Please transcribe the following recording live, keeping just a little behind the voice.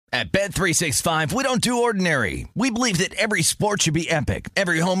At Bet365, we don't do ordinary. We believe that every sport should be epic.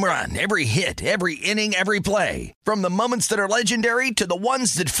 Every home run, every hit, every inning, every play. From the moments that are legendary to the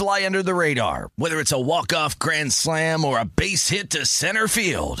ones that fly under the radar. Whether it's a walk-off grand slam or a base hit to center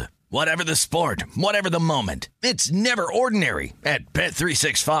field. Whatever the sport, whatever the moment. It's never ordinary at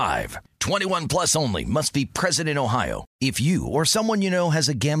Bet365. 21 plus only. Must be present in Ohio. If you or someone you know has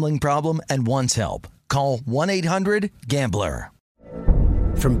a gambling problem and wants help, call 1-800-GAMBLER.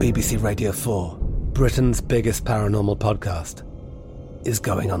 From BBC Radio 4, Britain's biggest paranormal podcast is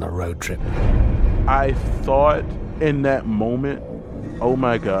going on a road trip. I thought in that moment, oh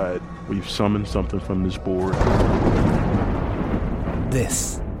my God, we've summoned something from this board.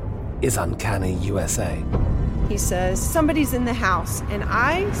 This is Uncanny USA. He says, somebody's in the house, and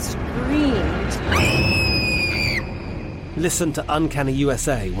I screamed. Listen to Uncanny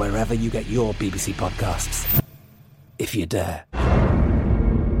USA wherever you get your BBC podcasts, if you dare.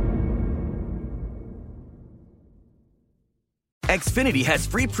 Xfinity has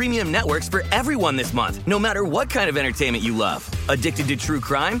free premium networks for everyone this month, no matter what kind of entertainment you love. Addicted to true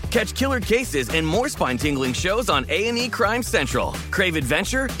crime? Catch killer cases and more spine-tingling shows on A&E Crime Central. Crave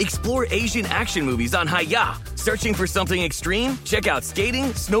adventure? Explore Asian action movies on Hi-YAH. Searching for something extreme? Check out skating,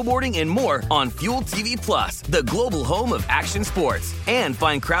 snowboarding, and more on Fuel TV Plus, the global home of action sports. And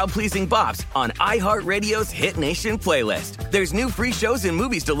find crowd-pleasing bops on iHeartRadio's Hit Nation playlist. There's new free shows and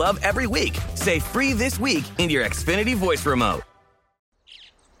movies to love every week. Say free this week in your Xfinity voice remote.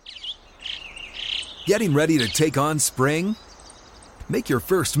 Getting ready to take on spring? Make your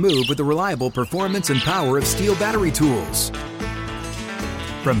first move with the reliable performance and power of Steel battery tools.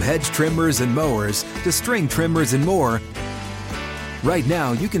 From hedge trimmers and mowers to string trimmers and more, right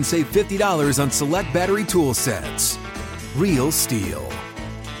now you can save $50 on select battery tool sets. Real Steel.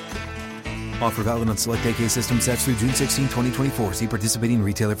 Offer valid on select AK system sets through June 16, 2024. See participating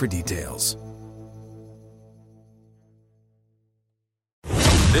retailer for details.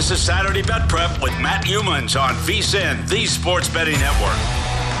 This is Saturday Bet Prep with Matt Youmans on VSiN, the Sports Betting Network.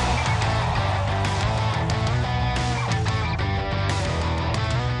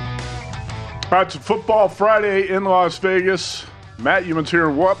 All right, it's Football Friday in Las Vegas. Matt Youmans here,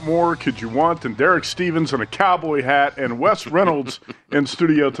 and what more could you want than Derek Stevens in a cowboy hat and Wes Reynolds in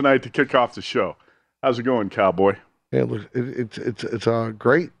studio tonight to kick off the show. How's it going, cowboy? Yeah, look, it's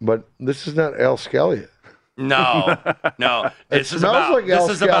great, but this is not Al Scalia. No. This is about three Al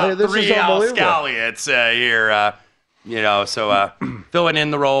Scallions here. Filling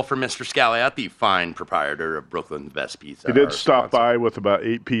in the role for Mr. Scalliot, the fine proprietor of Brooklyn's Best Pizza. He did stop by with about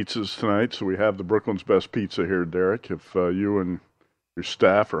 8 pizzas tonight, so we have the Brooklyn's Best Pizza here, Derek, if you and your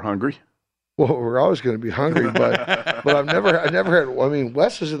staff are hungry. Well, we're always going to be hungry, but I've never had. I mean,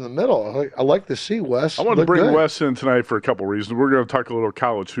 Wes is in the middle. I like to see Wes. I want to bring Wes in tonight for a couple reasons. We're going to talk a little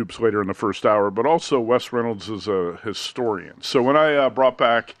college hoops later in the first hour, but also Wes Reynolds is a historian. So when I brought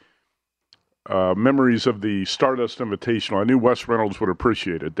back memories of the Stardust Invitational, I knew Wes Reynolds would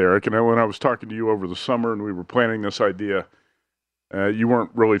appreciate it, Derek. And when I was talking to you over the summer and we were planning this idea, you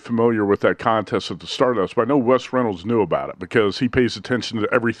weren't really familiar with that contest at the Stardust, but I know Wes Reynolds knew about it because he pays attention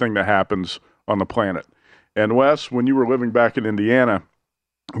to everything that happens on the planet. And Wes, when you were living back in Indiana,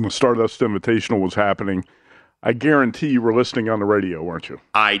 when the Stardust Invitational was happening, I guarantee you were listening on the radio, weren't you?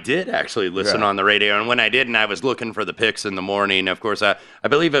 I did actually listen on the radio, and when I did, and I was looking for the picks in the morning, of course, I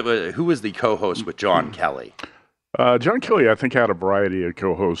believe it was, who was the co-host with John Kelly? John Kelly, I think, had a variety of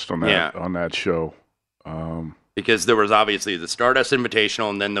co-hosts on that show. Because there was obviously the Stardust Invitational,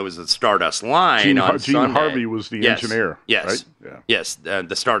 and then there was the Stardust Line on Sunday. Gene Harvey was the engineer, right? Yeah. Yes,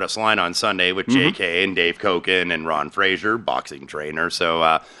 the Stardust Line on Sunday with J.K. and Dave Koken and Ron Frazier, boxing trainer.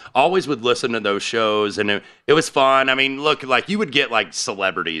 So always would listen to those shows, and it was fun. I mean, look, like you would get like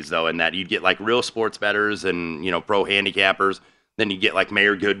celebrities, though, in that. You'd get like real sports bettors and, pro handicappers. Then you get like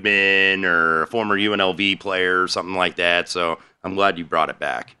Mayor Goodman or a former UNLV player or something like that. So I'm glad you brought it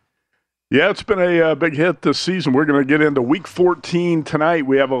back. Yeah, it's been a big hit this season. We're going to get into Week 14 tonight.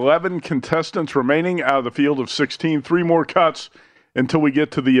 We have 11 contestants remaining out of the field of 16. 3 more cuts until we get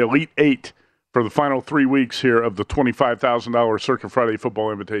to the Elite 8 for the final 3 weeks here of the $25,000 Circuit Friday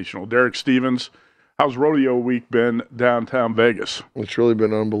Football Invitational. Derek Stevens, how's rodeo week been downtown Vegas? It's really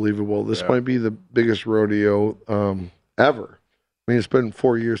been unbelievable. This might be the biggest rodeo ever. I mean, it's been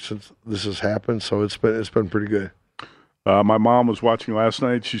 4 years since this has happened, so it's been pretty good. My mom was watching last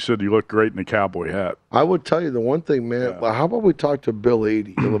night. She said you look great in a cowboy hat. I would tell you the one thing, man. Yeah. How about we talk to Bill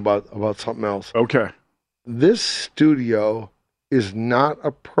Adie about something else? Okay. This studio is not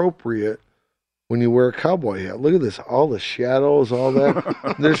appropriate when you wear a cowboy hat. Look at this, all the shadows, all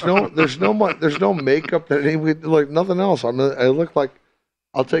that. there's no makeup that anybody, like nothing else. I mean, I look like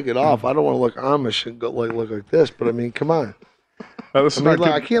I'll take it off. I don't want to look Amish and look like this, but I mean, come on.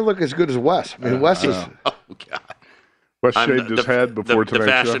 I can't look as good as Wes. I mean, Wes is. Oh God. Wes shaved his head before the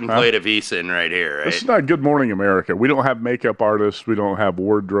fashion plate of Eason right here. Right? This is not Good Morning America. We don't have makeup artists. We don't have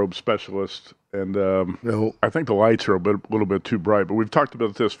wardrobe specialists. And no. I think the lights are a little bit too bright. But we've talked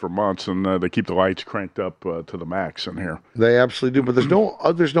about this for months, and they keep the lights cranked up to the max in here. They absolutely do. But there's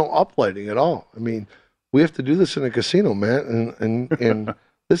no uplighting at all. I mean, we have to do this in a casino, man. And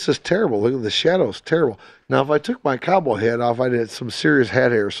this is terrible. Look at the shadows. Terrible. Now, if I took my cowboy hat off, I'd have some serious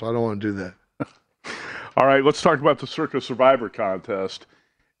head hair, so I don't want to do that. All right, let's talk about the Circa Survivor contest.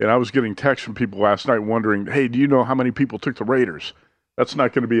 And I was getting texts from people last night wondering, hey, do you know how many people took the Raiders? That's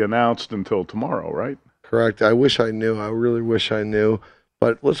not going to be announced until tomorrow, right? Correct. I wish I knew. I really wish I knew.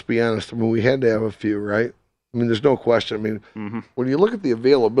 But let's be honest. I mean, we had to have a few, right? I mean, there's no question. I mean, when you look at the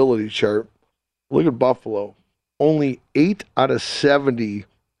availability chart, look at Buffalo. Only 8 out of 70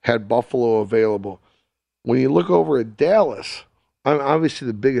 had Buffalo available. When you look over at Dallas, I'm obviously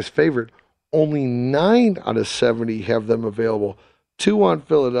the biggest favorite. Only 9 out of 70 have them available. 2 on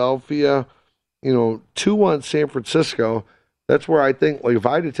Philadelphia, 2 on San Francisco. That's where I think, like, if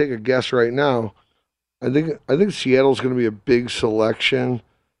I had to take a guess right now, I think Seattle's going to be a big selection.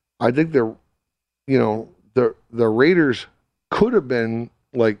 I think the Raiders could have been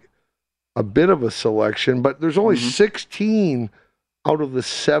like a bit of a selection, but there's only 16 out of the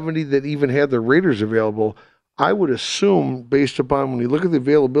 70 that even had the Raiders available. I would assume, based upon when you look at the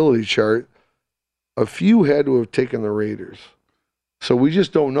availability chart, a few had to have taken the Raiders. So we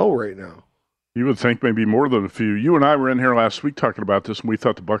just don't know right now. You would think maybe more than a few. You and I were in here last week talking about this, and we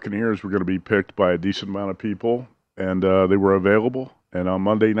thought the Buccaneers were going to be picked by a decent amount of people, and they were available. And on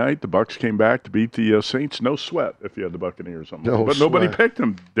Monday night, the Bucs came back to beat the Saints. No sweat if you had the Buccaneers. But nobody picked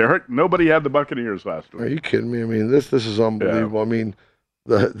them. Derek, nobody had the Buccaneers last week. Are you kidding me? I mean, this is unbelievable. Yeah. I mean,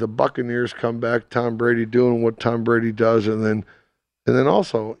 the Buccaneers come back, Tom Brady doing what Tom Brady does, and then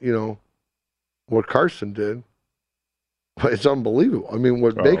also, what Carson did. It's unbelievable. I mean,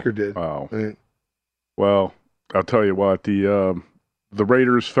 what Baker did. Wow. I mean, well, I'll tell you what, the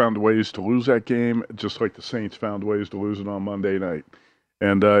Raiders found ways to lose that game, just like the Saints found ways to lose it on Monday night.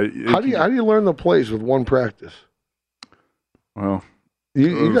 And how do you learn the plays with one practice? Well,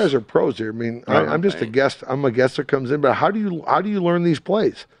 you guys are pros here. I mean, I'm just a guest. I'm a guest that comes in, but how do you learn these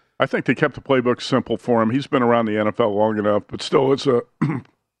plays? I think they kept the playbook simple for him. He's been around the NFL long enough, but still, it's a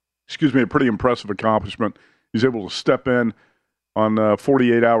a pretty impressive accomplishment. He's able to step in on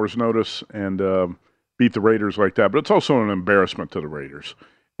 48 hours' notice and beat the Raiders like that. But it's also an embarrassment to the Raiders.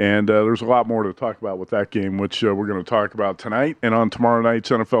 And there's a lot more to talk about with that game, which we're going to talk about tonight and on tomorrow night's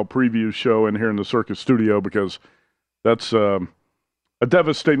NFL preview show in here in the Circus studio, because that's a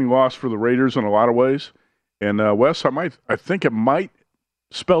devastating loss for the Raiders in a lot of ways. And Wes, I think it might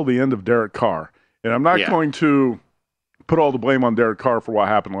spell the end of Derek Carr. And I'm not going to put all the blame on Derek Carr for what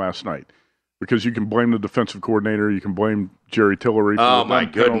happened last night, because you can blame the defensive coordinator, you can blame Jerry Tillery. Oh my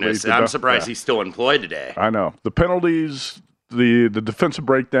goodness! I'm surprised he's still employed today. I know the penalties. The defensive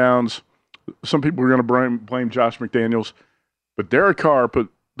breakdowns, some people are going to blame Josh McDaniels, but Derek Carr the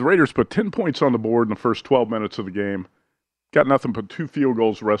Raiders put 10 points on the board in the first 12 minutes of the game, got nothing but 2 field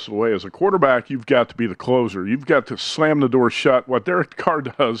goals the rest of the way. As a quarterback, you've got to be the closer. You've got to slam the door shut. What Derek Carr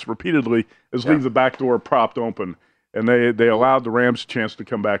does repeatedly is leave the back door propped open. And they allowed the Rams a chance to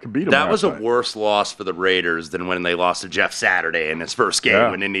come back and beat them. That was a worse loss for the Raiders than when they lost to Jeff Saturday in his first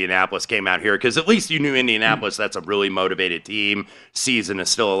game when Indianapolis came out here. Because at least you knew Indianapolis, that's a really motivated team. Season is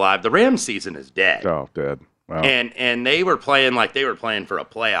still alive. The Rams season is dead. Oh, dead. Wow. And they were playing like they were playing for a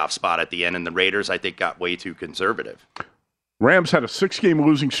playoff spot at the end, and the Raiders, I think, got way too conservative. Rams had a 6-game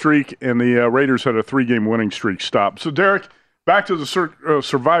losing streak, and the Raiders had a 3-game winning streak stop. So, Derek, back to the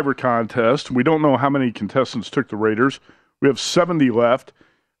Survivor contest. We don't know how many contestants took the Raiders. We have 70 left.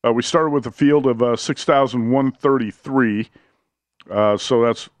 We started with a field of 6,133. So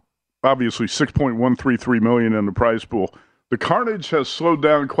that's obviously $6.133 million in the prize pool. The carnage has slowed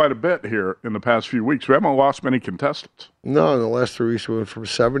down quite a bit here in the past few weeks. We haven't lost many contestants. No, in the last 3 weeks we went from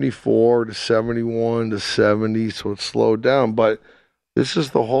 74 to 71 to 70, so it's slowed down. But this is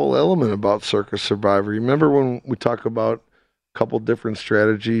the whole element about Circa Survivor. You remember when we talk about couple different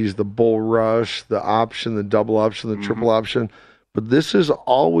strategies, the bull rush, the option, the double option, the triple option. But this is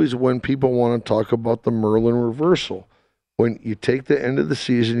always when people want to talk about the Merlin reversal. When you take the end of the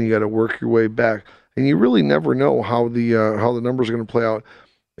season, you got to work your way back. And you really never know how the numbers are going to play out.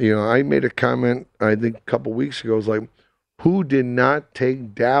 I made a comment, I think a couple weeks ago, it was like, who did not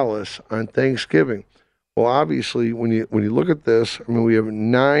take Dallas on Thanksgiving? Well, obviously, when you look at this, I mean, we have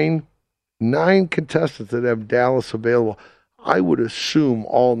nine contestants that have Dallas available. I would assume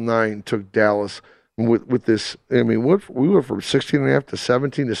all 9 took Dallas with this. I mean, we went from 16.5 to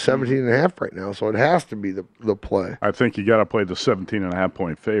 17 to 17.5 right now, so it has to be the play. I think you got to play the 17.5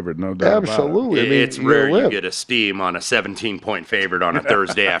 point favorite, no doubt. Absolutely. About it. I mean, it's rare you get a steam on a 17-point favorite on a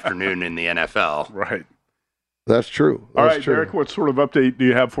Thursday afternoon in the NFL. Right. That's true. All right, Derek, what sort of update do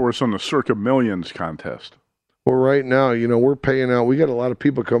you have for us on the Circa Millions contest? Well, right now, we're paying out. We got a lot of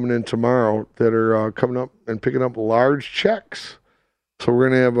people coming in tomorrow that are coming up and picking up large checks. So we're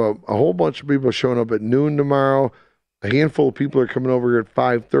going to have a whole bunch of people showing up at noon tomorrow. A handful of people are coming over here at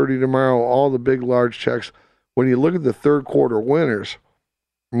 5:30 tomorrow, all the big, large checks. When you look at the third quarter winners,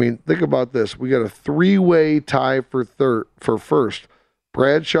 I mean, think about this. We got a 3-way tie for first.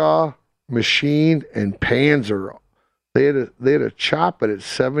 Bradshaw, Machine, and Panzer. They had a chop it at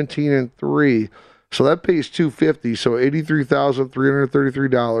 17-3. So that pays $250, so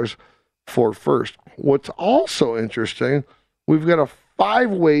 $83,333 for first. What's also interesting, we've got a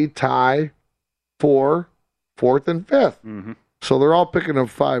 5-way tie for fourth and fifth. Mm-hmm. So they're all picking up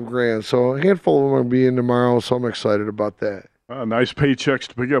 $5,000. So a handful of them will be in tomorrow, so I'm excited about that. Nice paychecks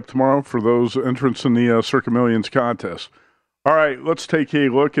to pick up tomorrow for those entrants in the Circa Millions contest. All right, let's take a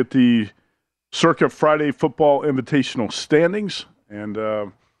look at the Circa Friday Football Invitational standings. And,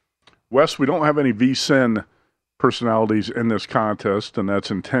 Wes, we don't have any VSiN personalities in this contest, and that's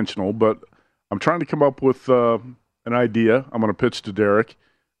intentional, but I'm trying to come up with an idea I'm going to pitch to Derek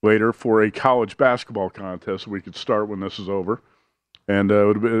later for a college basketball contest. We could start when this is over, and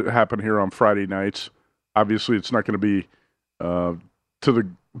it would happen here on Friday nights. Obviously, it's not going to be to the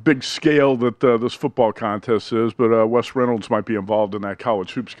big scale that this football contest is, but Wes Reynolds might be involved in that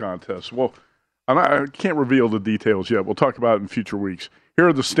college hoops contest. Well, I can't reveal the details yet. We'll talk about it in future weeks. Here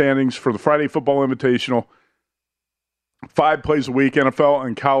are the standings for the Friday Football Invitational. 5 plays a week, NFL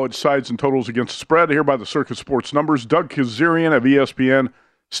and college sides and totals against the spread. Here by the Circa Sports numbers. Doug Kazarian of ESPN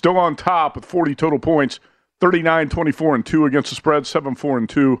still on top with 40 total points, 39-24-2 against the spread,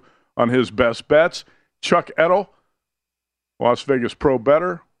 7-4-2 on his best bets. Chuck Edel, Las Vegas Pro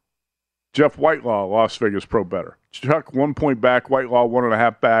Better. Jeff Whitelaw, Las Vegas Pro Better. Chuck 1 point back, Whitelaw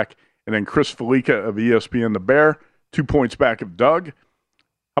 1.5 back, and then Chris Felica of ESPN The Bear, 2 points back of Doug.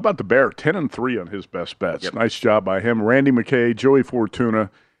 How about the Bear? 10-3 on his best bets. Yep. Nice job by him. Randy McKay, Joey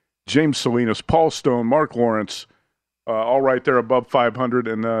Fortuna, James Salinas, Paul Stone, Mark Lawrence, all right there above 500.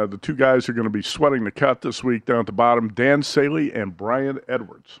 And the two guys are going to be sweating the cut this week down at the bottom, Dan Saley and Brian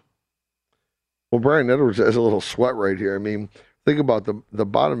Edwards. Well, Brian Edwards has a little sweat right here. I mean, think about the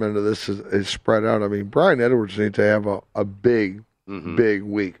bottom end of this is spread out. I mean, Brian Edwards needs to have a big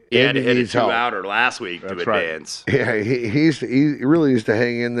week. Yeah, he hit a 2-outer last week to advance. Right. Yeah, he really needs to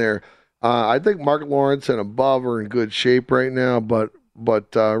hang in there. I think Mark Lawrence and above are in good shape right now, but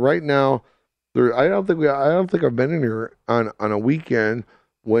right now, I don't think I've been in here on a weekend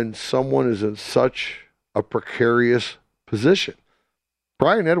when someone is in such a precarious position.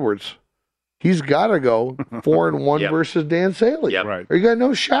 Brian Edwards, he's got to go 4-1 versus Dan Saley. Yep. Right. Or you got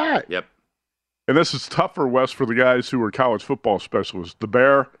no shot. Yep. And this is tougher, Wes, for the guys who are college football specialists. The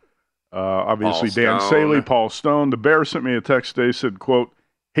Bear, obviously Dan Saley, Paul Stone. The Bear sent me a text today, said, quote,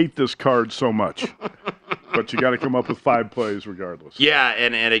 hate this card so much. But you got to come up with 5 plays regardless. Yeah,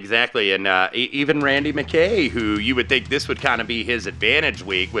 and exactly. And even Randy McKay, who you would think this would kind of be his advantage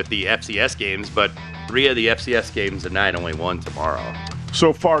week with the FCS games, but 3 of the FCS games tonight, only 1 tomorrow.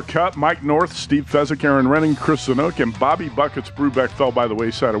 So far cut, Mike North, Steve Fezzik, Aaron Renning, Chris Zanuck, and Bobby Buckets Brubeck fell by the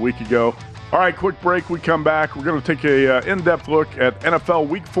wayside a week ago. All right, quick break. We come back. We're going to take a in-depth look at NFL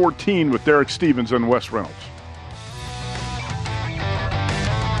Week 14 with Derek Stevens and Wes Reynolds.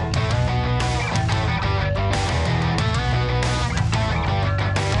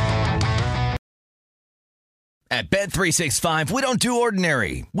 At Bet365, we don't do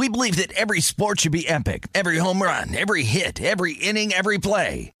ordinary. We believe that every sport should be epic. Every home run, every hit, every inning, every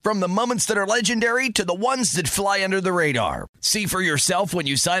play. From the moments that are legendary to the ones that fly under the radar. See for yourself when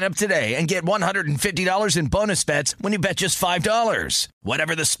you sign up today and get $150 in bonus bets when you bet just $5.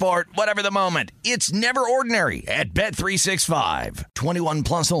 Whatever the sport, whatever the moment, it's never ordinary at Bet365. 21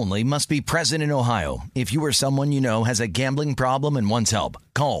 plus only. Must be present in Ohio. If you or someone you know has a gambling problem and wants help,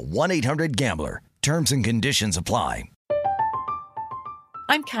 call 1-800-GAMBLER. Terms and conditions apply.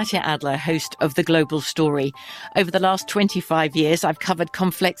 I'm Katya Adler, host of The Global Story. Over the last 25 years, I've covered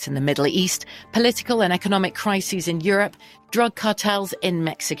conflicts in the Middle East, political and economic crises in Europe, drug cartels in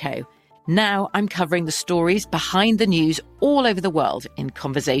Mexico. Now I'm covering the stories behind the news all over the world in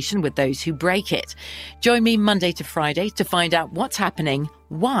conversation with those who break it. Join me Monday to Friday to find out what's happening,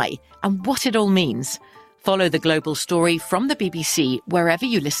 why, and what it all means. Follow The Global Story from the BBC wherever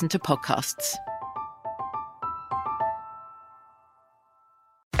you listen to podcasts.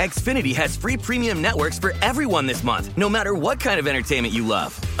 Xfinity has free premium networks for everyone this month, no matter what kind of entertainment you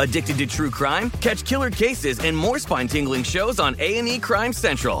love. Addicted to true crime? Catch killer cases and more spine-tingling shows on A&E Crime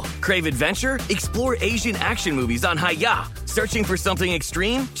Central. Crave adventure? Explore Asian action movies on Hi-Ya. Searching for something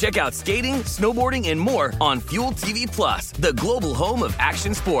extreme? Check out skating, snowboarding, and more on Fuel TV Plus, the global home of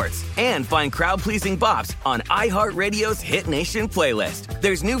action sports. And find crowd-pleasing bops on iHeartRadio's Hit Nation playlist.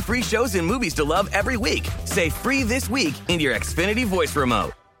 There's new free shows and movies to love every week. Say free this week in your Xfinity voice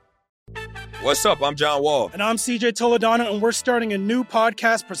remote. What's up? I'm John Wall. And I'm CJ Toledano, and we're starting a new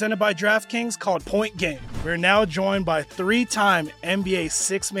podcast presented by DraftKings called Point Game. We're now joined by 3-time NBA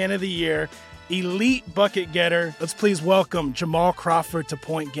Sixth Man of the Year, elite bucket getter. Let's please welcome Jamal Crawford to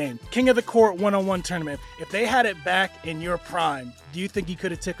Point Game. King of the Court one-on-one tournament. If they had it back in your prime, do you think you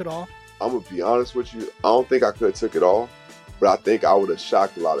could have took it all? I'm going to be honest with you. I don't think I could have took it all, but I think I would have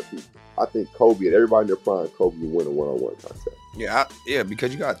shocked a lot of people. I think Kobe and everybody in their prime, Kobe would win a one-on-one contest. Yeah,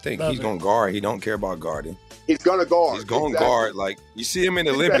 because you got to think, he's going to guard. He don't care about guarding. He's going to guard. He's going to guard. Like, you see him in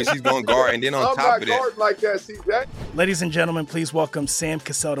the Olympics, he's going to guard. And then on top of that. I'm not guarding like that, see that? Ladies and gentlemen, please welcome Sam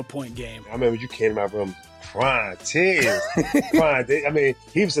Cassell to Point Game. I remember you came out from crying, tears, crying. I mean,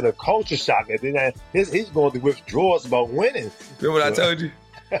 he was in a culture shock. And then he's going through withdrawals about winning. Remember what I told you?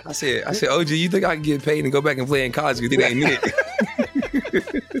 I said, OG, you think I can get paid and go back and play in college because it ain't it?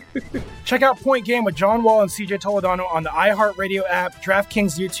 Check out Point Game with John Wall and CJ Toledano on the iHeartRadio app,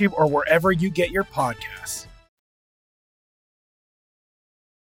 DraftKings YouTube, or wherever you get your podcasts.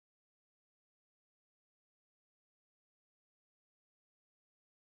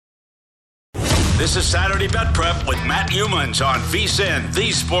 This is Saturday Bet Prep with Matt Youmans on VSiN,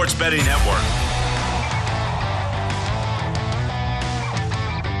 the Sports Betting Network.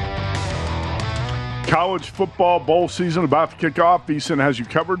 College football bowl season about to kick off. VSiN has you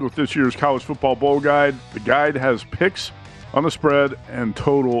covered with this year's college football bowl guide. The guide has picks on the spread and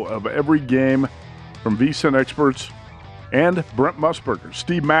total of every game from VSiN experts and Brent Musburger.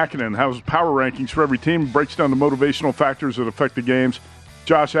 Steve Makinen has power rankings for every team, breaks down the motivational factors that affect the games.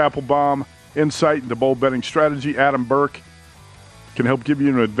 Josh Applebaum, insight into bowl betting strategy. Adam Burke can help give you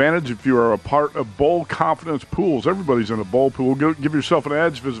an advantage if you are a part of bowl confidence pools. Everybody's in a bowl pool. Go give yourself an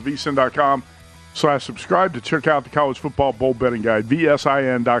edge. Visit vsin.com/subscribe to check out the college football bowl betting guide.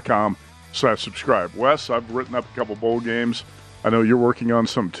 vsin.com/subscribe. Wes, I've written up a couple bowl games. I know you're working on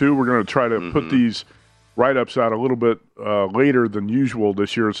some too. We're going to try to put these write-ups out a little bit later than usual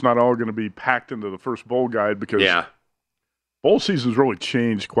this year. It's not all going to be packed into the first bowl guide because bowl season's really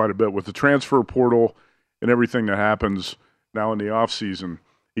changed quite a bit with the transfer portal and everything that happens now in the offseason.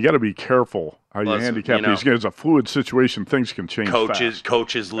 You got to be careful how you handicap these games. It's a fluid situation. Things can change fast.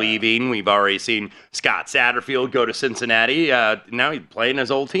 Coaches leaving. We've already seen Scott Satterfield go to Cincinnati. Now he's playing his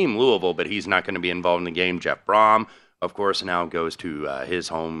old team, Louisville, but he's not going to be involved in the game. Jeff Brom, of course, now goes to his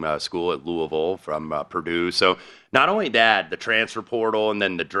home school at Louisville from Purdue. So not only that, the transfer portal and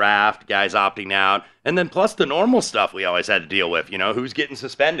then the draft, guys opting out, and then plus the normal stuff we always had to deal with, who's getting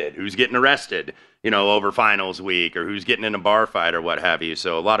suspended, who's getting arrested, over finals week, or who's getting in a bar fight or what have you.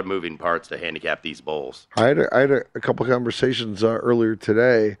 So a lot of moving parts to handicap these bowls. I had a couple conversations earlier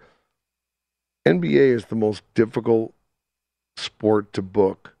today. NBA is the most difficult sport to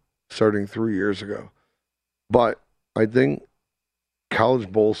book starting 3 years ago. But I think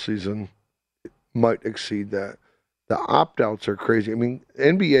college bowl season might exceed that. The opt-outs are crazy. I mean,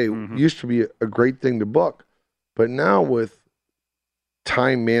 NBA used to be a great thing to book, but now with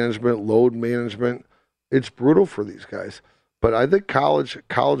time management, load management, it's brutal for these guys. But I think college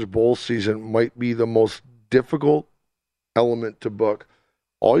bowl season might be the most difficult element to book.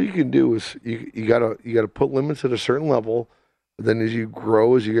 All you can do is you gotta put limits at a certain level. Then as you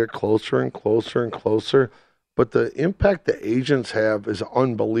grow, as you get closer and closer and closer, but the impact the agents have is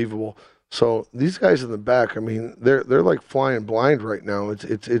unbelievable. So these guys in the back, I mean, they're like flying blind right now.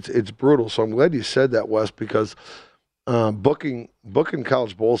 It's brutal. So I'm glad you said that, Wes, because booking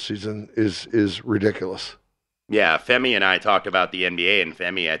college bowl season is ridiculous. Yeah, Femi and I talked about the NBA, and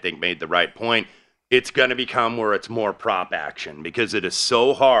Femi, I think, made the right point. It's going to become where it's more prop action because it is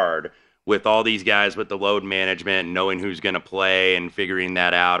so hard with all these guys with the load management, knowing who's going to play and figuring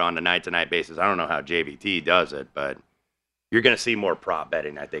that out on a night-to-night basis. I don't know how JVT does it, but you're going to see more prop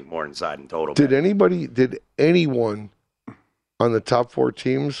betting, I think, more inside and total betting. Did anyone on the top 4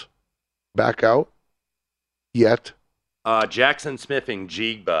 teams back out yet? Jackson Smith and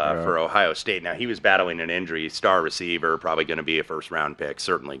Jigba for Ohio State. Now, he was battling an injury, star receiver, probably going to be a first-round pick,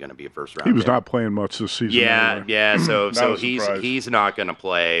 certainly going to be a first-round pick. He was not playing much this season. Yeah, so he's not going to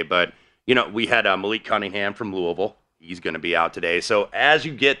play. But, we had Malik Cunningham from Louisville. He's going to be out today. So as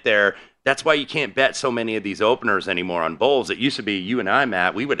you get there, That's why you can't bet so many of these openers anymore on bowls. It used to be you and I,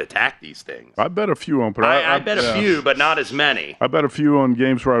 Matt, we would attack these things. I bet a few on, but I bet a few, but not as many. I bet a few on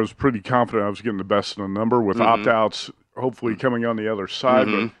games where I was pretty confident I was getting the best in the number with opt-outs hopefully coming on the other side.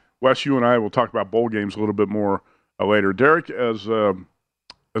 But Wes, you and I will talk about bowl games a little bit more later. Derek, as a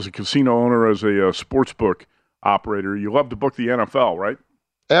casino owner, as a sports book operator, you love to book the NFL, right?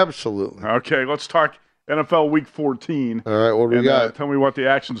 Absolutely. Okay, let's talk NFL Week 14. All right, what do we got? Tell me what the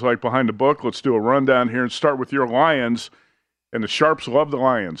action's like behind the book. Let's do a rundown here and start with your Lions. And the Sharps love the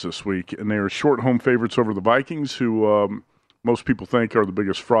Lions this week, and they are short home favorites over the Vikings, who most people think are the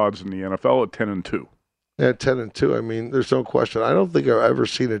biggest frauds in the NFL at 10-2. Yeah, 10-2. I mean, there's no question. I don't think I've ever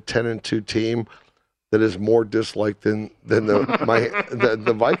seen a 10-2 team that is more disliked than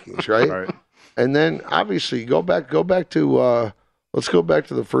the Vikings, right? And then obviously go back to let's go back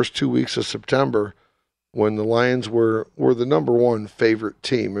to the first 2 weeks of September when the Lions were the number one favorite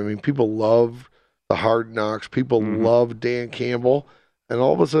team. I mean, people love the Hard Knocks. People love Dan Campbell, and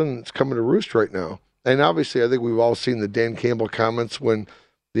all of a sudden it's coming to roost right now. And obviously, I think we've all seen the Dan Campbell comments when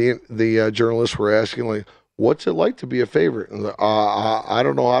the journalists were asking, like, "What's it like to be a favorite?" And I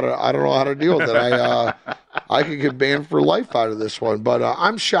don't know how to deal with it. I could get banned for life out of this one, but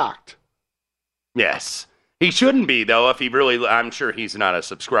I'm shocked. Yes. He shouldn't be, though, if he really – I'm sure he's not a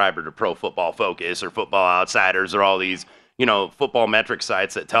subscriber to Pro Football Focus or Football Outsiders or all these, football metric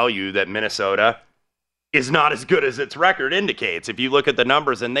sites that tell you that Minnesota is not as good as its record indicates. If you look at the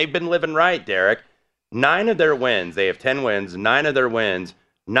numbers, and they've been living right, Derek, 9 of their wins, they have 10 wins, 9 of their wins,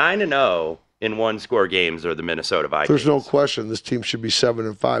 9-0 in one-score games are the Minnesota Vikings. There's no question this team should be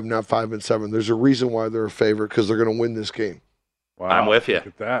 7-5, not 5-7. There's a reason why they're a favorite, because they're going to win this game. Wow, I'm with you.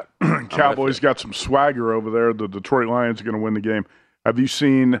 Look at that. Cowboys got some swagger over there. The Detroit Lions are going to win the game.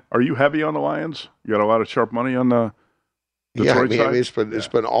 Are you heavy on the Lions? You got a lot of sharp money on the Detroit side? It's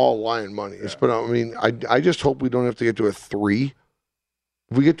been all Lion money. It's been, I just hope we don't have to get to a 3.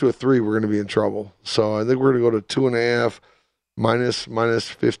 If we get to a 3, we're going to be in trouble. So I think we're going to go to 2.5, minus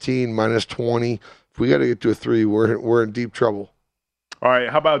 15, minus 20. If we got to get to a 3, we're in deep trouble. All right,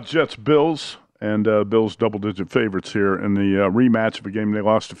 how about Jets-Bills? And Bills double-digit favorites here in the rematch of a game they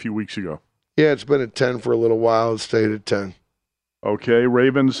lost a few weeks ago. Yeah, it's been at 10 for a little while. It stayed at 10. Okay,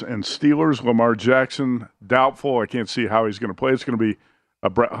 Ravens and Steelers. Lamar Jackson, doubtful. I can't see how he's going to play. It's going to be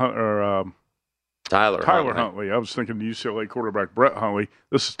Tyler Huntley. I was thinking the UCLA quarterback, Brett Huntley.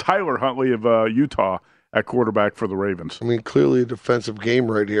 This is Tyler Huntley of Utah at quarterback for the Ravens. I mean, clearly a defensive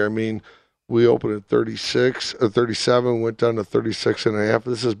game right here. I mean, we opened at 37, went down to 36.5.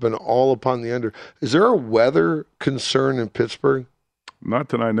 This has been all upon the under. Is there a weather concern in Pittsburgh? Not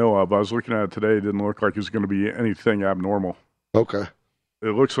that I know of. I was looking at it today. It didn't look like it's going to be anything abnormal. Okay.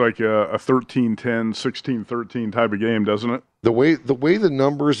 It looks like a 13-10, 16-13 type of game, doesn't it? The way the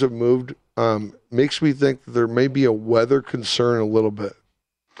numbers have moved makes me think that there may be a weather concern a little bit.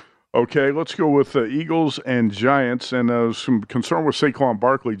 Okay, let's go with Eagles and Giants, and some concern with Saquon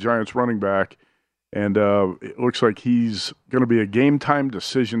Barkley, Giants running back, and it looks like he's going to be a game-time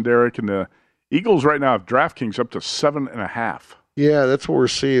decision, Derek, and the Eagles right now have DraftKings up to 7.5. Yeah, that's what we're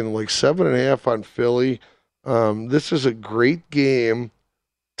seeing, like 7.5 on Philly. This is a great game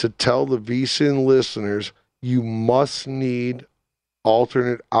to tell the VSiN listeners you must need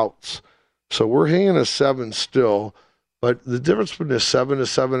alternate outs. So we're hanging a 7 still. But the difference between a 7 to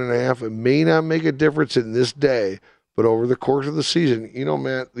 7.5, it may not make a difference in this day, but over the course of the season,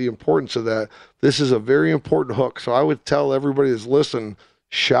 Matt, the importance of that, this is a very important hook. So I would tell everybody that's listening,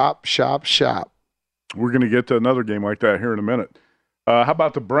 shop, shop, shop. We're going to get to another game like that here in a minute. How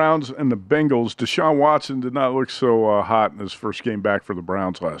about the Browns and the Bengals? Deshaun Watson did not look so hot in his first game back for the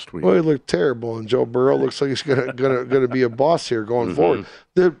Browns last week. Well, he looked terrible, and Joe Burrow looks like he's gonna be a boss here going forward.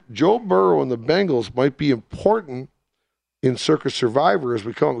 Joe Burrow and the Bengals might be important in Circus Survivor as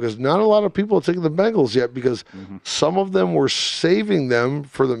we come, because not a lot of people are taking the Bengals yet, because some of them were saving them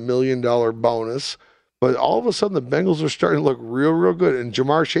for the $1 million bonus, but all of a sudden the Bengals are starting to look real, real good, and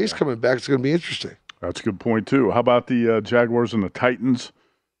Jamar Chase coming back is going to be interesting. That's a good point, too. How about the Jaguars and the Titans?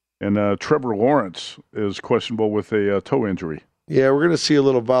 And Trevor Lawrence is questionable with a toe injury. Yeah, we're going to see a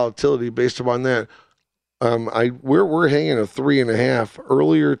little volatility based upon that. We're hanging a 3.5.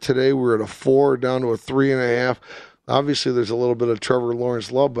 Earlier today, we were at a 4, down to a 3.5. Obviously, there's a little bit of Trevor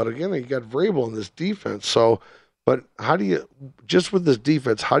Lawrence love, but again, you got Vrabel in this defense. So, but how do you, just with this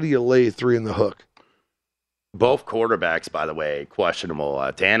defense, how do you lay 3 in the hook? Both quarterbacks, by the way, questionable.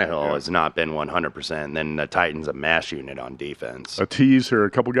 Tannehill has not been 100%. And then the Titans, a mash unit on defense. A tease here. A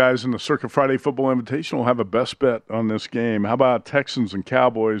couple guys in the Circa Friday Football Invitational will have a best bet on this game. How about Texans and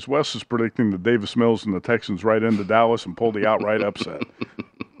Cowboys? Wes is predicting the Davis Mills and the Texans right into Dallas and pull the outright upset.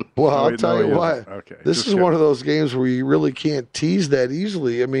 Well, I'll tell you what. Okay. This is one of those games where you really can't tease that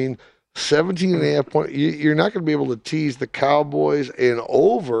easily. I mean, 17.5 points. You're not going to be able to tease the Cowboys and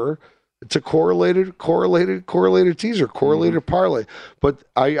over. It's a correlated teaser, correlated parlay. But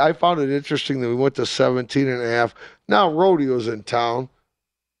I found it interesting that we went to 17.5. Now rodeo's in town,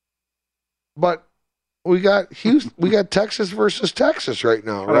 but we got Houston. We got Texas versus Texas right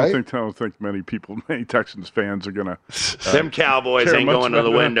now, right? I don't think many Texans fans are gonna. Them Cowboys ain't going to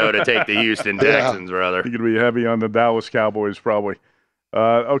the window to take the Houston Texans, brother. You're gonna be heavy on the Dallas Cowboys, probably.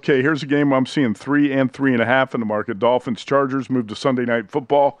 Okay, here's a game I'm seeing 3 and 3.5 in the market. Dolphins Chargers moved to Sunday Night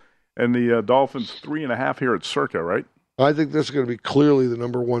Football, and the Dolphins 3.5 here at Circa, right? I think this is going to be clearly the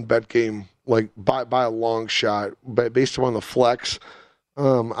number one bet game, like by a long shot, based upon the flex.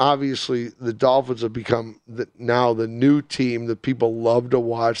 Obviously, the Dolphins have become now the new team that people love to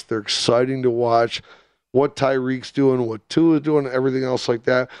watch. They're exciting to watch. What Tyreek's doing, what Tua's doing, everything else like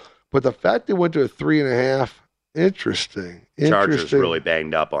that. But the fact they went to a 3.5, interesting. Chargers really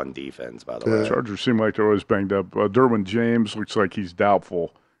banged up on defense, by the way. Chargers seem like they're always banged up. Derwin James looks like he's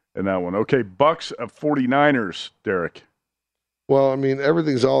doubtful in that one. Okay, Bucks of 49ers, Derek. Well, I mean,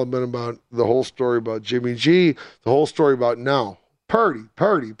 everything's all been about the whole story about Jimmy G, the whole story about now. Purdy.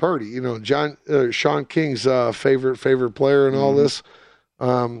 You know, Sean King's favorite player and all this.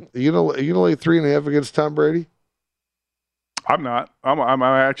 You know, lay 3.5 against Tom Brady? I'm not. I'm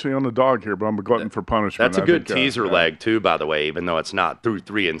actually on the dog here, but I'm a glutton for punishment. That's a good teaser leg, too, by the way, even though it's not through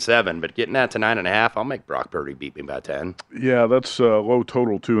 3 and 7. But getting that to 9.5, I'll make Brock Purdy beat me by 10. Yeah, that's low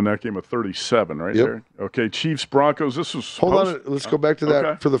total, too, in that game of 37, right there. Okay, Chiefs-Broncos. This was Hold on. Let's go back to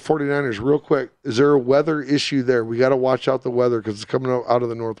that for the 49ers real quick. Is there a weather issue there? We got to watch out the weather because it's coming out of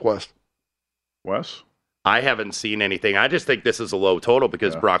the northwest. Wes? I haven't seen anything. I just think this is a low total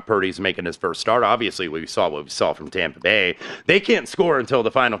because Brock Purdy's making his first start. Obviously, we saw what we saw from Tampa Bay. They can't score until the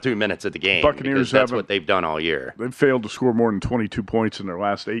final 2 minutes of the game. Buccaneers that's what they've done all year. They've failed to score more than 22 points in their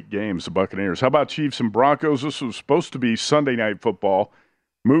last 8 games, the Buccaneers. How about Chiefs and Broncos? This was supposed to be Sunday Night Football.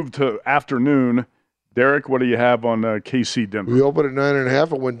 Moved to afternoon. Derek, what do you have on KC Denver? We opened at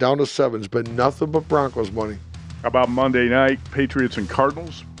 9.5. It went down to 7. It's been nothing but Broncos money. How about Monday night, Patriots and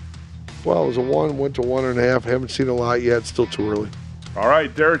Cardinals? Well, it was a 1, went to 1.5. Haven't seen a lot yet. Still too early. All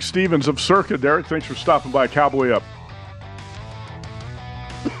right, Derek Stevens of Circa. Derek, thanks for stopping by. Cowboy Up.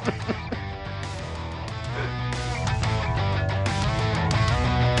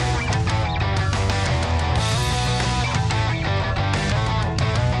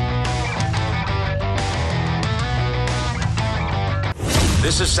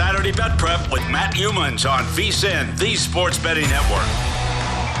 This is Saturday Bet Prep with Matt Humans on VSiN, the Sports Betting Network.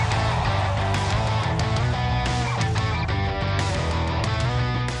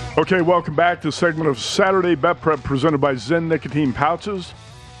 Okay, welcome back to a segment of Saturday Bet Prep presented by Zen Nicotine Pouches,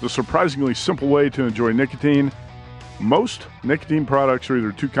 the surprisingly simple way to enjoy nicotine. Most nicotine products are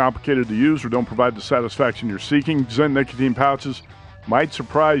either too complicated to use or don't provide the satisfaction you're seeking. Zen Nicotine Pouches might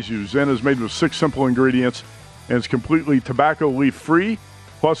surprise you. Zen is made with 6 simple ingredients and it's completely tobacco leaf free.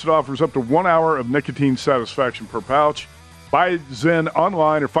 Plus, it offers up to 1 hour of nicotine satisfaction per pouch. Buy Zen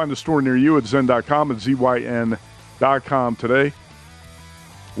online or find the store near you at zen.com at ZYN.com today.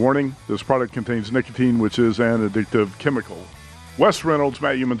 Warning, this product contains nicotine, which is an addictive chemical. Wes Reynolds,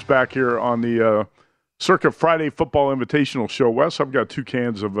 Matt Humans back here on the Circa Friday Football Invitational Show. Wes, I've got 2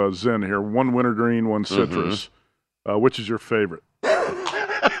 cans of Zen here, 1 wintergreen, 1 citrus. Which is your favorite?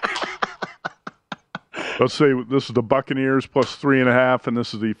 Let's say this is the Buccaneers plus 3.5, and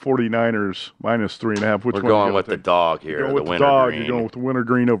this is the 49ers minus 3.5. We're going with the dog here, the wintergreen. You're going with the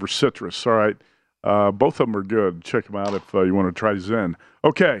wintergreen over citrus. All right. Both of them are good. Check them out if you want to try Zen.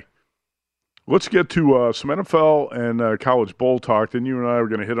 Okay, let's get to some NFL and college bowl talk. Then you and I are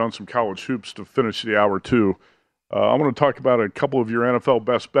going to hit on some college hoops to finish the hour, too. I want to talk about a couple of your NFL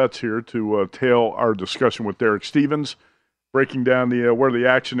best bets here to tail our discussion with Derek Stevens, breaking down the where the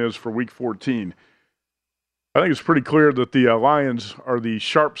action is for Week 14. I think it's pretty clear that the Lions are the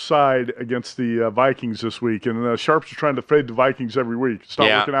sharp side against the Vikings this week, and the Sharps are trying to fade the Vikings every week. It's not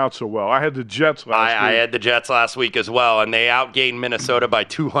working out so well. I had the Jets last week. I had the Jets last week as well, and they outgained Minnesota by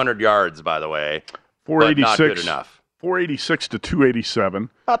 200 yards, by the way. 486, but not good enough. 486 to 287.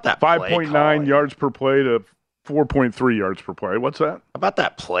 About that 5.9 yards per play to 4.3 yards per play. What's that? How about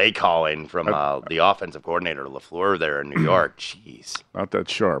that play calling from the offensive coordinator, LaFleur, there in New York? Jeez. Not that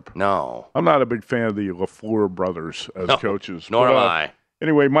sharp. No. I'm not a big fan of the LaFleur brothers as coaches. Nor am I.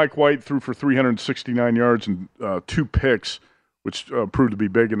 Anyway, Mike White threw for 369 yards and 2 picks, which proved to be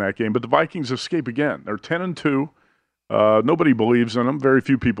big in that game. But the Vikings escape again. They're 10-2. Nobody believes in them. Very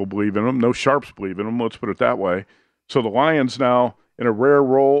few people believe in them. No Sharps believe in them. Let's put it that way. So the Lions now in a rare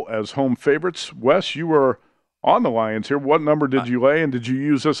role as home favorites. Wes, you were on the Lions here. What number did you lay, and did you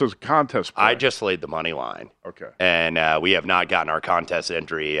use this as a contest play? I just laid the money line. Okay. And we have not gotten our contest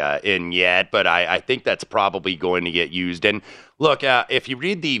entry in yet, but I think that's probably going to get used. And look, if you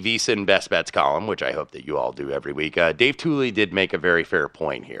read the VSiN Best Bets column, which I hope that you all do every week, Dave Tooley did make a very fair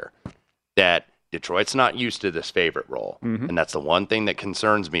point here that Detroit's not used to this favorite role. Mm-hmm. And that's the one thing that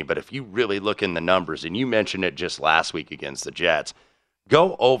concerns me. But if you really look in the numbers, and you mentioned it just last week against the Jets,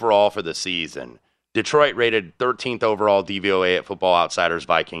 go overall for the season. Detroit rated 13th overall DVOA at Football Outsiders,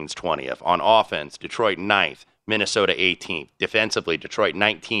 Vikings 20th. On offense, Detroit 9th, Minnesota 18th. Defensively, Detroit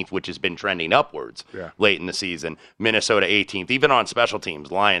 19th, which has been trending upwards late in the season. Minnesota 18th. Even on special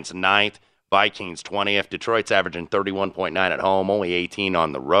teams, Lions 9th, Vikings 20th. Detroit's averaging 31.9 at home, only 18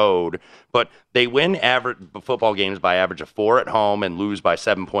 on the road. But they win average football games by average of 4 at home and lose by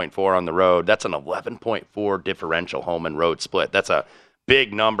 7.4 on the road. That's an 11.4 differential home and road split. That's a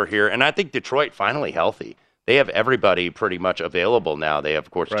big number here. And I think Detroit finally healthy. They have everybody pretty much available now. They have,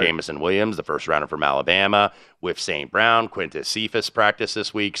 of course, Jamison Williams, the first rounder from Alabama, with St. Brown, Quintus Cephas practice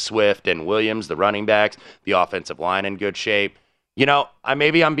this week, Swift and Williams, the running backs, the offensive line in good shape. You know,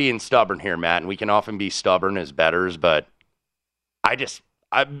 maybe I'm being stubborn here, Matt, and we can often be stubborn as bettors, but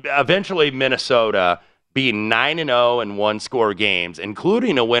eventually Minnesota being 9-0 in one-score games,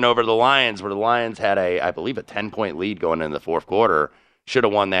 including a win over the Lions, where the Lions had I believe, a 10-point lead going into the fourth quarter. Should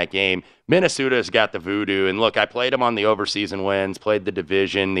have won that game. Minnesota's got the voodoo. And look, I played them on the overseason wins, played the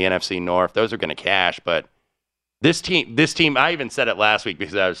division, the NFC North. Those are going to cash. But this team, I even said it last week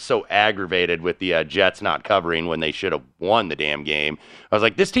because I was so aggravated with the Jets not covering when they should have won the damn game. I was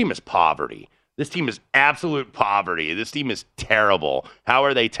like, this team is poverty. This team is absolute poverty. This team is terrible. How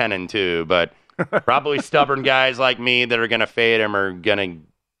are they 10-2? But probably stubborn guys like me that are going to fade them are going to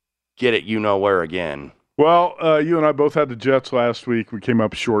get it you-know-where again. Well, you and I both had the Jets last week. We came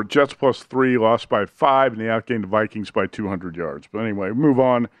up short. Jets +3, lost by 5, and they outgained the Vikings by 200 yards. But anyway, move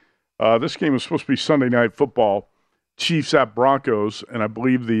on. This game was supposed to be Sunday Night Football. Chiefs at Broncos, and I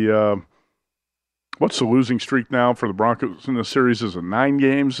believe what's the losing streak now for the Broncos in this series? Is it 9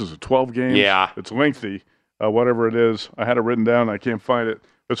 games? Is it 12 games? Yeah. It's lengthy, whatever it is. I had it written down. I can't find it.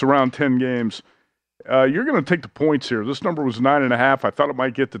 It's around 10 games. You're going to take the points here. This number was 9.5. I thought it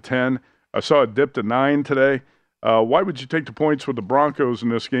might get to 10. I saw it dip to 9 today. Why would you take the points with the Broncos in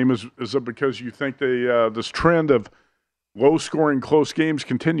this game? Is it because you think this trend of low-scoring, close games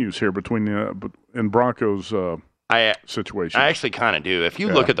continues here between in Broncos situation? I actually kind of do. If you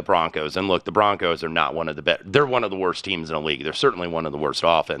look at the Broncos, and look, the Broncos are not one of the best. They're one of the worst teams in the league. They're certainly one of the worst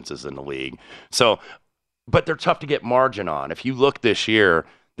offenses in the league. So, but they're tough to get margin on. If you look this year,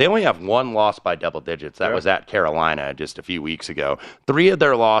 they only have one loss by double digits. That was at Carolina just a few weeks ago. 3 of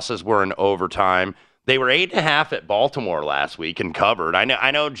their losses were in overtime. They were 8.5 at Baltimore last week and covered.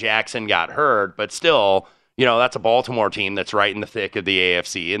 I know Jackson got hurt, but still, you know, that's a Baltimore team that's right in the thick of the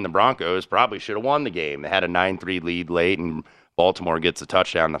AFC, and the Broncos probably should have won the game. They had a 9-3 lead late, and Baltimore gets a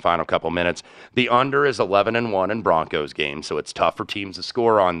touchdown in the final couple minutes. The under is 11-1 in Broncos games, so it's tough for teams to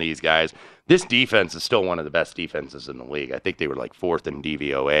score on these guys. This defense is still one of the best defenses in the league. I think they were like 4th in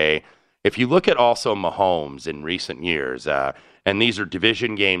DVOA. If you look at also Mahomes in recent years, and these are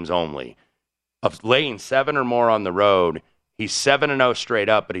division games only, of laying 7 or more on the road, he's 7-0 straight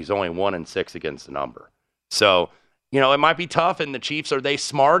up, but he's only 1-6 against the number. So, you know, it might be tough, and the Chiefs, are they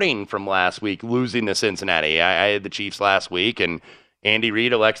smarting from last week, losing to Cincinnati? I had the Chiefs last week, and Andy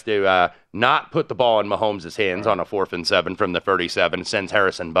Reid elects to not put the ball in Mahomes' hands on a 4th and 7 from the 37, sends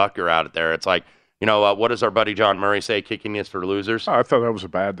Harrison Butker out there. It's like, you know, what does our buddy John Murray say, kicking is for losers? Oh, I thought that was a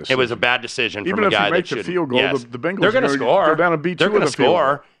bad decision. It was a bad decision Even from a guy that Even should. if you make the field goal, the Bengals they're going to score. Go down and beat they're going to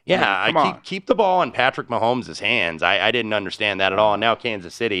score. Yeah, I keep the ball in Patrick Mahomes' hands. I didn't understand that at all. And now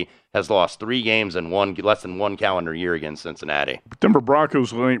Kansas City has lost 3 games in less than 1 calendar year against Cincinnati. Denver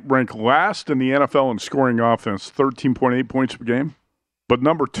Broncos rank last in the NFL in scoring offense, 13.8 points per game. But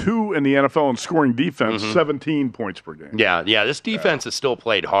number 2 in the NFL in scoring defense, 17 points per game. Yeah. This defense is still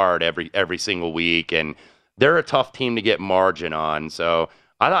played hard every single week, and they're a tough team to get margin on. So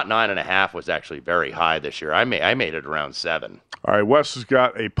I thought 9.5 was actually very high this year. I made it around 7. All right, Wes has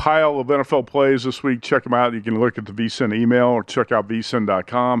got a pile of NFL plays this week. Check them out. You can look at the VSiN email or check out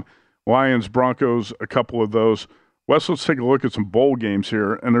vsin.com. Lions, Broncos, a couple of those. Wes, let's take a look at some bowl games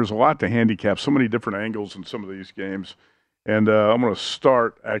here, and there's a lot to handicap, so many different angles in some of these games. And I'm going to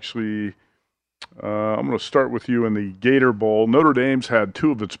start, actually, I'm going to start with you in the Gator Bowl. Notre Dame's had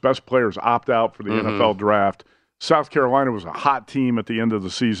 2 of its best players opt out for the NFL draft. South Carolina was a hot team at the end of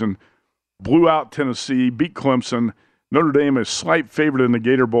the season, blew out Tennessee, beat Clemson. Notre Dame is slight favorite in the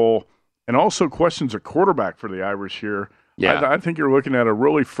Gator Bowl, and also questions a quarterback for the Irish here. Yeah. I think you're looking at a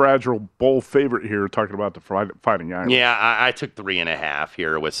really fragile bowl favorite here, talking about the Fighting Irish. Yeah, I took 3.5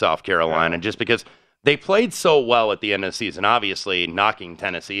 here with South Carolina, just because they played so well at the end of the season, obviously knocking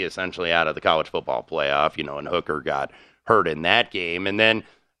Tennessee essentially out of the college football playoff, and Hooker got hurt in that game. And then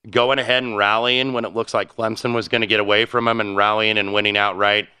going ahead and rallying when it looks like Clemson was going to get away from them and rallying and winning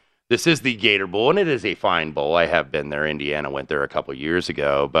outright. This is the Gator Bowl, and it is a fine bowl. I have been there. Indiana went there a couple years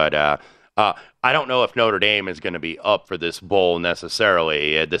ago, but I don't know if Notre Dame is going to be up for this bowl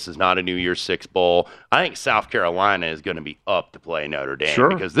necessarily. This is not a New Year's Six bowl. I think South Carolina is going to be up to play Notre Dame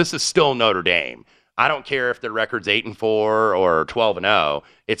because this is still Notre Dame. I don't care if their record's 8-4 or 12-0.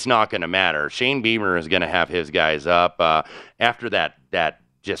 It's not going to matter. Shane Beamer is going to have his guys up after that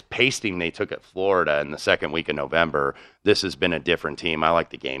just pasting they took at Florida in the second week of November. This has been a different team. I like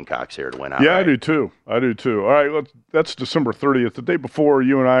the Gamecocks here to win out. Yeah, I do too. All right, that's December 30th. The day before,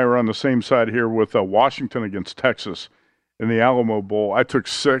 you and I are on the same side here with Washington against Texas in the Alamo Bowl. I took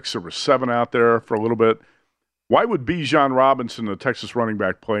 6. There were 7 out there for a little bit. Why would Bijan Robinson, the Texas running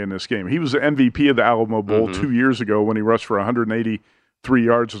back, play in this game? He was the MVP of the Alamo Bowl 2 years ago when he rushed for 183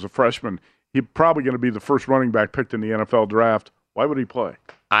 yards as a freshman. He's probably going to be the first running back picked in the NFL draft. Why would he play?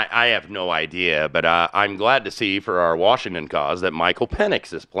 I have no idea, but I'm glad to see for our Washington cause that Michael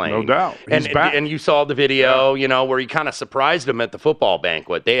Penix is playing. No doubt. He's back. And you saw the video, where he kind of surprised them at the football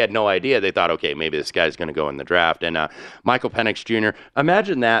banquet. They had no idea. They thought, okay, maybe this guy's going to go in the draft. And Michael Penix Jr.,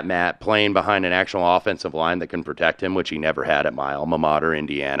 imagine that, Matt, playing behind an actual offensive line that can protect him, which he never had at my alma mater,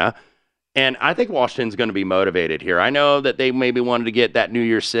 Indiana. And I think Washington's going to be motivated here. I know that they maybe wanted to get that New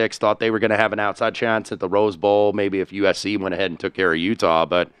Year's Six, thought they were going to have an outside chance at the Rose Bowl, maybe if USC went ahead and took care of Utah,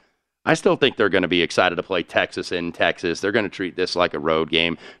 but I still think they're going to be excited to play Texas in Texas. They're going to treat this like a road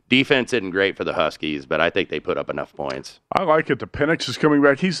game. Defense isn't great for the Huskies, but I think they put up enough points. I like it. The Penix is coming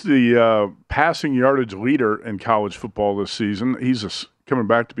back. He's the passing yardage leader in college football this season. He's coming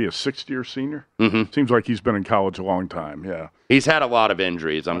back to be a sixth-year senior. Seems like he's been in college a long time, yeah. He's had a lot of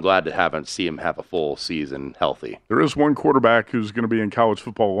injuries. I'm glad to see him have a full season healthy. There is one quarterback who's going to be in college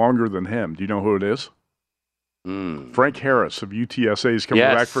football longer than him. Do you know who it is? Frank Harris of UTSA is coming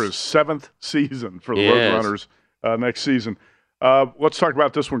back for his 7th season for the Roadrunners next season. Let's talk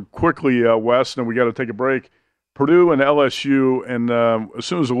about this one quickly, Wes, and then we got to take a break. Purdue and LSU, and as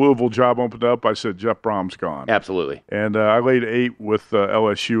soon as the Louisville job opened up, I said Jeff Brom's gone. Absolutely. And I laid 8 with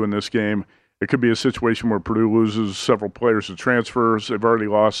LSU in this game. It could be a situation where Purdue loses several players to transfers. They've already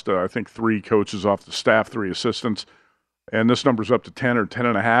lost, I think, 3 coaches off the staff, 3 assistants. And this number's up to 10 or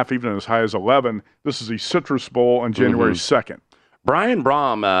 10.5, even as high as 11. This is the Citrus Bowl on January 2nd. Brian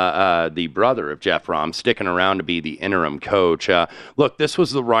Brom, the brother of Jeff Brom, sticking around to be the interim coach. Look, this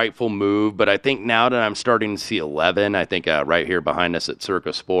was the rightful move, but I think now that I'm starting to see 11, I think right here behind us at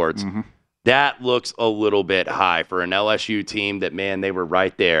Circa Sports, that looks a little bit high for an LSU team that, man, they were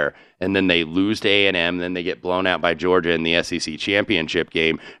right there, and then they lose to A&M, then they get blown out by Georgia in the SEC championship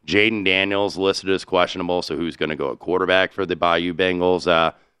game. Jaden Daniels listed as questionable, so who's going to go at quarterback for the Bayou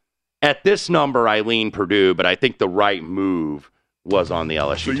Bengals? At this number, I lean Purdue, but I think the right move was on the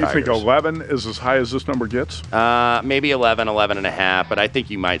LSU So you Tigers. think 11 is as high as this number gets? Maybe 11, 11.5, but I think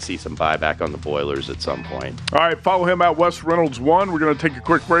you might see some buyback on the Boilers at some point. All right, follow him at Wes Reynolds 1. We're going to take a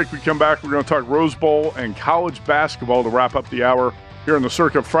quick break. We come back, we're going to talk Rose Bowl and college basketball to wrap up the hour here in the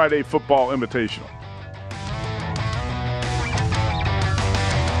Circa Friday Football Invitational.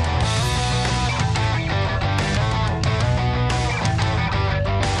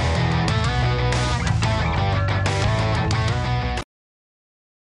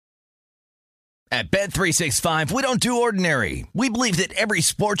 At Bet365, we don't do ordinary. We believe that every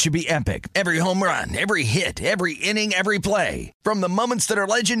sport should be epic. Every home run, every hit, every inning, every play. From the moments that are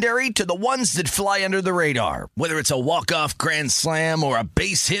legendary to the ones that fly under the radar. Whether it's a walk-off grand slam or a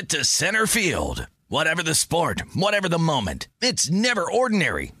base hit to center field. Whatever the sport, whatever the moment. It's never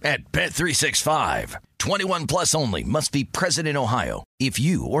ordinary at Bet365. 21 plus only. Must be present in Ohio. If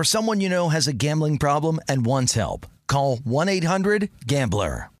you or someone you know has a gambling problem and wants help, call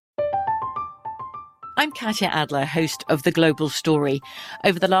 1-800-GAMBLER. I'm Katya Adler, host of The Global Story.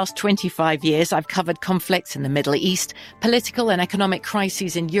 Over the last 25 years, I've covered conflicts in the Middle East, political and economic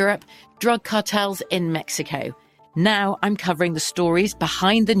crises in Europe, drug cartels in Mexico. Now I'm covering the stories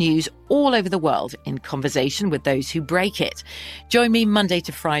behind the news all over the world in conversation with those who break it. Join me Monday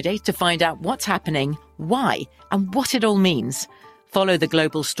to Friday to find out what's happening, why, and what it all means. Follow The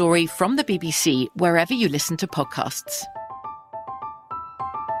Global Story from the BBC wherever you listen to podcasts.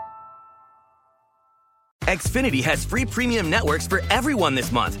 Xfinity has free premium networks for everyone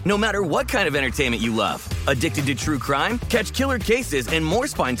this month, no matter what kind of entertainment you love. Addicted to true crime? Catch killer cases and more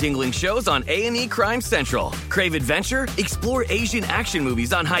spine-tingling shows on A&E Crime Central. Crave adventure? Explore Asian action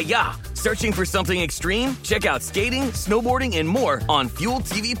movies on Hi-Ya. Searching for something extreme? Check out skating, snowboarding, and more on Fuel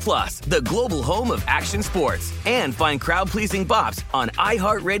TV Plus, the global home of action sports. And find crowd-pleasing bops on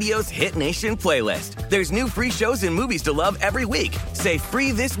iHeartRadio's Hit Nation playlist. There's new free shows and movies to love every week. Say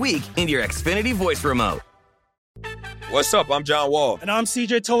free this week in your Xfinity voice remote. What's up? I'm John Wall. And I'm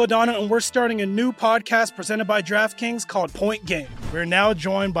CJ Toledano, and we're starting a new podcast presented by DraftKings called Point Game. We're now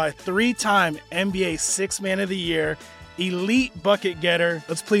joined by three-time NBA Sixth Man of the Year, elite bucket getter.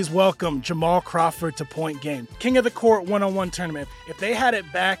 Let's please welcome Jamal Crawford to Point Game. King of the Court one-on-one tournament. If they had it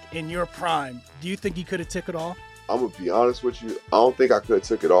back in your prime, do you think you could have took it all? I'm going to be honest with you. I don't think I could have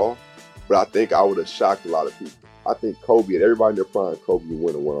took it all, but I think I would have shocked a lot of people. I think Kobe and everybody in their prime, Kobe would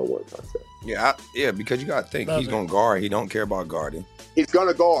win a one-on-one contest. Yeah, because you got to think he's going to guard. He don't care about guarding. He's going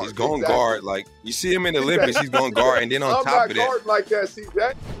to guard. He's going to guard. Like, you see him in the Olympics, he's going to guard. And then on top of that. I'm not guarding like that,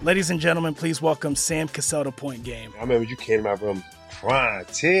 CJ. Ladies and gentlemen, please welcome Sam Cassell to Point Game. I remember you came to my room crying,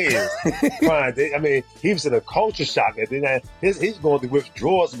 tears, crying. I mean, he was in a culture shock. And then he's going through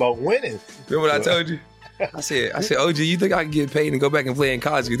withdrawals about winning. Remember what I told you? I said, OG, you think I can get paid and go back and play in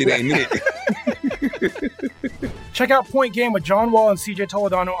college? You think I ain't it? Check out Point Game with John Wall and CJ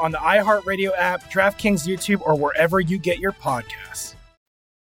Toledano on the iHeartRadio app, DraftKings YouTube, or wherever you get your podcasts.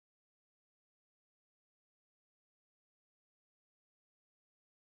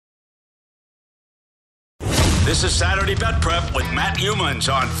 This is Saturday Bet Prep with Matt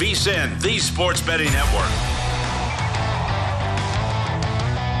Youmans on VSiN, the Sports Betting Network.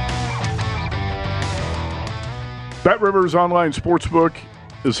 BetRivers Online Sportsbook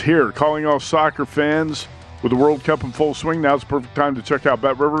is here, calling all soccer fans with the World Cup in full swing. Now's the perfect time to check out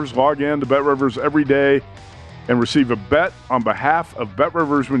BetRivers. Log in to BetRivers every day and receive a bet on behalf of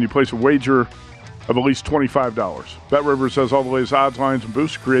BetRivers when you place a wager of at least $25. BetRivers has all the latest odds, lines, and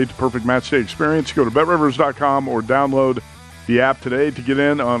boosts to create the perfect match day experience. Go to BetRivers.com or download the app today to get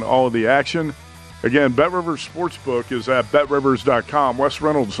in on all of the action. Again, BetRivers Sportsbook is at BetRivers.com. Wes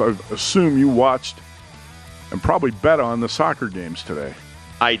Reynolds, I assume you watched and probably bet on the soccer games today.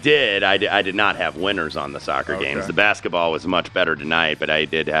 I did. I did not have winners on the soccer games. The basketball was much better tonight, but I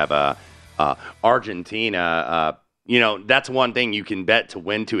did have Argentina. That's one thing you can bet to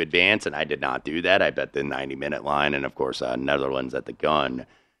win to advance, and I did not do that. I bet the 90-minute line, and, of course, Netherlands at the gun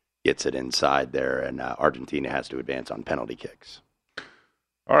gets it inside there, and Argentina has to advance on penalty kicks.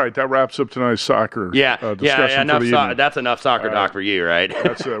 All right, that wraps up tonight's soccer discussion. That's enough soccer talk for you, right?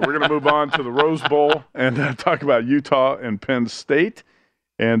 We're going to move on to the Rose Bowl and talk about Utah and Penn State.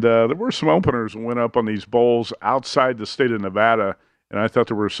 And there were some openers that went up on these bowls outside the state of Nevada, and I thought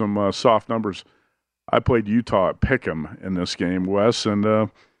there were some soft numbers. I played Utah at Pick'em in this game, Wes, and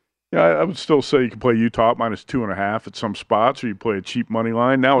I would still say you can play Utah at -2.5 at some spots, or you play a cheap money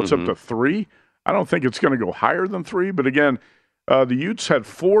line. Now it's up to 3. I don't think it's going to go higher than 3, but again, the Utes had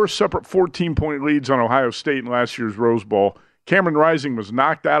 4 separate 14-point leads on Ohio State in last year's Rose Bowl. Cameron Rising was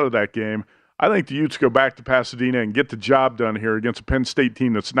knocked out of that game. I think the Utes go back to Pasadena and get the job done here against a Penn State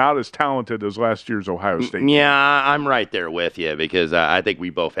team that's not as talented as last year's Ohio State. Yeah, I'm right there with you because I think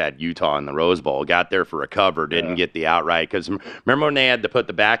we both had Utah in the Rose Bowl. Got there for a cover, didn't get the outright. Because remember when they had to put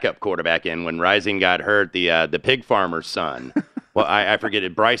the backup quarterback in when Rising got hurt, the pig farmer's son. Well, I forget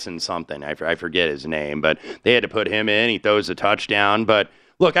it, Bryson something. I forget his name, but they had to put him in. He throws a touchdown, but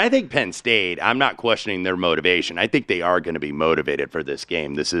look, I think Penn State, I'm not questioning their motivation. I think they are going to be motivated for this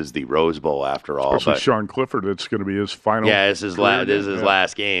game. This is the Rose Bowl after all. Especially Sean Clifford, it's going to be his final. Yeah, this is his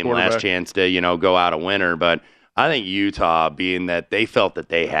last game, last chance to, go out a winner. But I think Utah, being that they felt that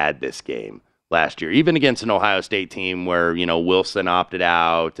they had this game last year, even against an Ohio State team where, Wilson opted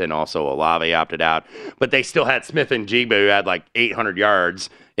out and also Olave opted out, but they still had Smith and Jigba who had like 800 yards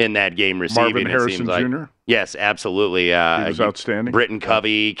in that game receiving. Marvin Harrison Jr.? Yes, absolutely. He was outstanding. Britton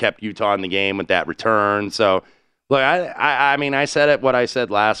Covey kept Utah in the game with that return. So, look, I said it what I said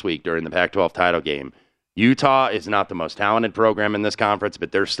last week during the Pac-12 title game. Utah is not the most talented program in this conference,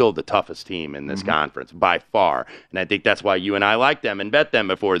 but they're still the toughest team in this conference by far. And I think that's why you and I like them and bet them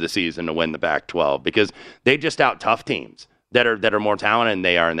before the season to win the Pac-12 because they just out-tough teams that are more talented than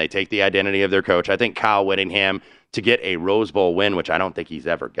they are, and they take the identity of their coach. I think Kyle Whittingham, to get a Rose Bowl win, which I don't think he's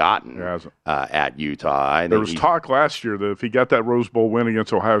ever gotten at Utah. There was talk last year that if he got that Rose Bowl win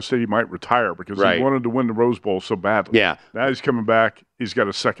against Ohio State, he might retire because he wanted to win the Rose Bowl so badly. Yeah. Now he's coming back. He's got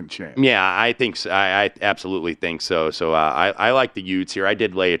a second chance. Yeah, I think so. I absolutely think so. So I like the Utes here. I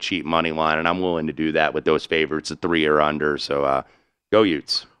did lay a cheap money line, and I'm willing to do that with those favorites at 3 or under. So go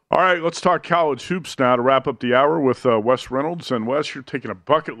Utes. All right, let's talk college hoops now to wrap up the hour with Wes Reynolds. And Wes, you're taking a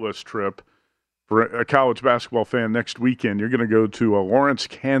bucket list trip for a college basketball fan next weekend, you're going to go to Lawrence,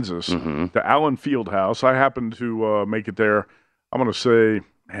 Kansas, to Allen Fieldhouse. I happened to make it there. I'm going to say,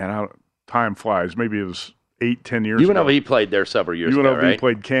 man, time flies. Maybe it was 8-10 years ago. UNLV played there several years ago, UNLV right?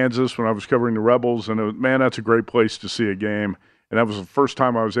 played Kansas when I was covering the Rebels, and man, that's a great place to see a game. And that was the first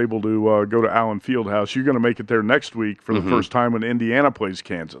time I was able to go to Allen Fieldhouse. You're going to make it there next week for the first time when Indiana plays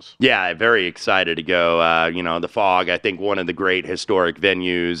Kansas. Yeah, very excited to go. The Phog, I think one of the great historic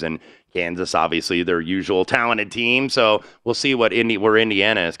venues, and Kansas, obviously, their usual talented team. So we'll see where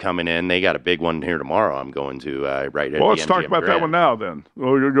Indiana is coming in. They got a big one here tomorrow. I'm going to right at Well, the let's talk MGM about Grand. that one now then.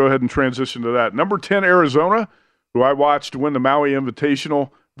 We're going to go ahead and transition to that. Number 10, Arizona, who I watched win the Maui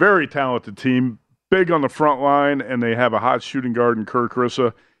Invitational. Very talented team, big on the front line, and they have a hot shooting guard in Kirk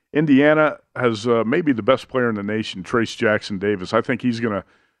Rissa. Indiana has maybe the best player in the nation, Trace Jackson Davis. I think he's going to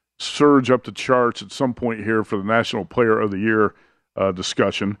surge up the charts at some point here for the National Player of the Year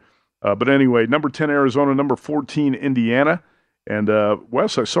discussion. But anyway, number 10, Arizona, number 14, Indiana. And,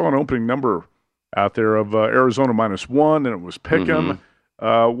 Wes, I saw an opening number out there of Arizona -1, and it was Pick'em.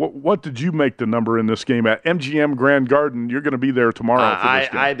 What did you make the number in this game at MGM Grand Garden? You're going to be there tomorrow for this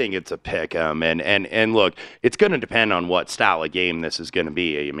game. I think it's a pick-em, and look, it's going to depend on what style of game this is going to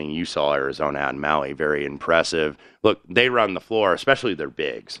be. I mean, you saw Arizona out in Maui, very impressive. Look, they run the floor, especially their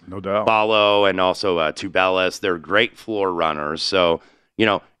bigs. No doubt. Ballo and also Tubelis, they're great floor runners. So,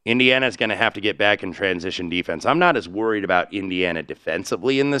 Indiana's going to have to get back in transition defense. I'm not as worried about Indiana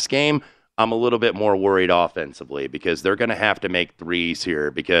defensively in this game. I'm a little bit more worried offensively because they're going to have to make threes here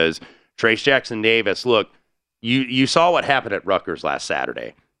because Trace Jackson Davis, look, you saw what happened at Rutgers last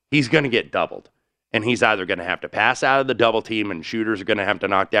Saturday. He's going to get doubled, and he's either going to have to pass out of the double team and shooters are going to have to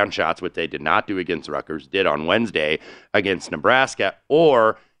knock down shots, which they did not do against Rutgers, did on Wednesday against Nebraska,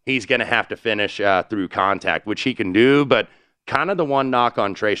 or he's going to have to finish through contact, which he can do, but kind of the one knock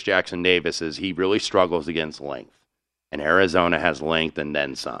on Trace Jackson Davis is he really struggles against length, and Arizona has length and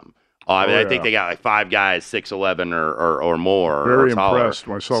then some. I think they got like 5 guys, 6'11" or more. Very or taller. impressed.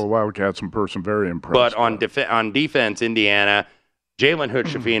 When I saw the Wildcats in person, very impressed. But on defense, Indiana, Jalen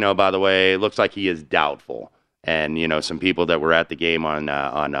Hood-Schifino, by the way, looks like he is doubtful. And, some people that were at the game on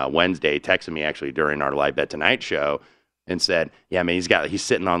Wednesday texted me actually during our Live Bet Tonight show and said, yeah, I mean, he's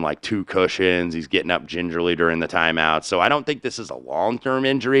sitting on like 2 cushions. He's getting up gingerly during the timeout. So I don't think this is a long-term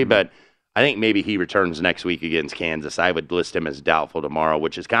injury, but I think maybe he returns next week against Kansas. I would list him as doubtful tomorrow,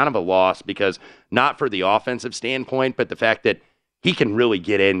 which is kind of a loss because not for the offensive standpoint, but the fact that he can really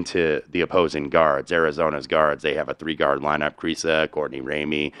get into the opposing guards, Arizona's guards. They have a 3-guard lineup, Krisa, Courtney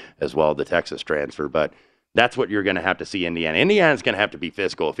Ramey, as well, the Texas transfer. But that's what you're going to have to see Indiana. Indiana's going to have to be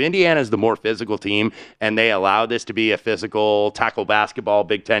physical. If Indiana's the more physical team and they allow this to be a physical tackle basketball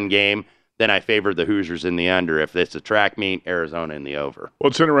Big Ten game, then I favor the Hoosiers in the under. If it's a track meet, Arizona in the over.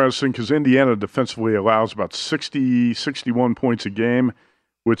 Well, it's interesting because Indiana defensively allows about 60, 61 points a game,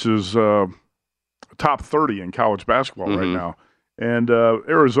 which is top 30 in college basketball right now. And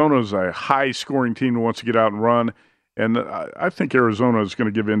Arizona is a high-scoring team that wants to get out and run. And I think Arizona is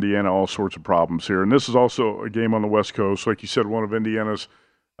going to give Indiana all sorts of problems here. And this is also a game on the West Coast. Like you said, one of Indiana's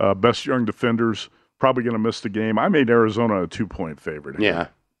best young defenders, probably going to miss the game. I made Arizona a 2-point favorite here. Yeah.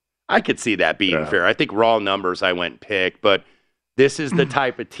 I could see that being fair. I think raw numbers I went pick, but this is the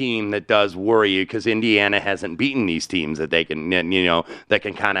type of team that does worry you because Indiana hasn't beaten these teams that they can, that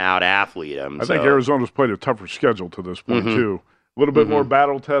can kind of out-athlete them. I think Arizona's played a tougher schedule to this point, too. A little bit more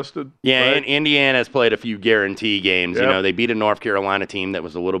battle-tested. Yeah, right? and Indiana's played a few guarantee games. Yep. They beat a North Carolina team that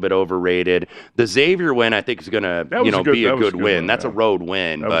was a little bit overrated. The Xavier win, I think, is going to be a good win. That's a road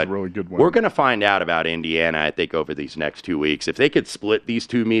win. That was a really good win. We're going to find out about Indiana, I think, over these next 2 weeks. If they could split these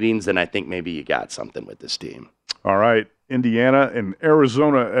 2 meetings, then I think maybe you got something with this team. All right, Indiana and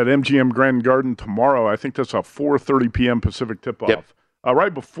Arizona at MGM Grand Garden tomorrow. I think that's a 4:30 p.m. Pacific tip-off. Yep.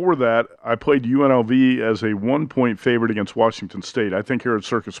 Right before that, I played UNLV as a 1-point favorite against Washington State. I think here at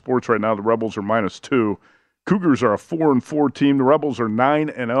Circus Sports right now, the Rebels are -2. Cougars are a 4-4 team. The Rebels are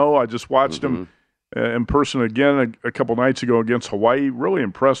 9-0. I just watched them in person again a couple nights ago against Hawaii. Really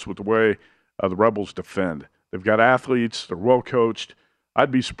impressed with the way the Rebels defend. They've got athletes. They're well coached.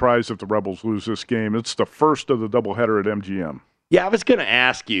 I'd be surprised if the Rebels lose this game. It's the first of the doubleheader at MGM. Yeah, I was going to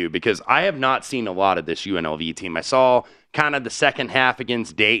ask you because I have not seen a lot of this UNLV team. I saw kind of the second half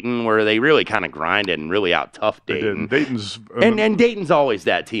against Dayton where they really kind of grinded and really out-toughed Dayton. Dayton's and Dayton's always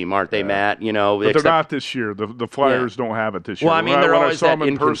that team, aren't they, Matt? But they're not this year. The Flyers don't have it this year. Well, I mean, they're always that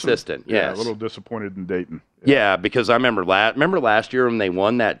inconsistent. Yeah, yes. a little disappointed in Dayton. Yeah, because I remember last year when they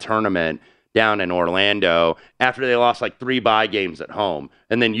won that tournament, down in Orlando after they lost like 3 bye games at home.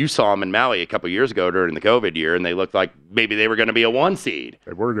 And then you saw them in Maui a couple years ago during the COVID year, and they looked like maybe they were going to be a 1 seed.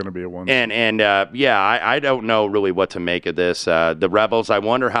 They were going to be a 1 seed. And I don't know really what to make of this. The Rebels, I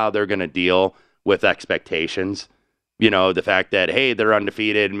wonder how they're going to deal with expectations. You know, the fact that, hey, they're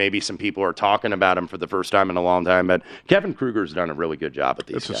undefeated. Maybe some people are talking about them for the first time in a long time. But Kevin Kruger's done a really good job at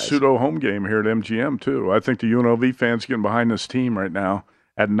these guys. It's a pseudo home game here at MGM, too. I think the UNLV fans getting behind this team right now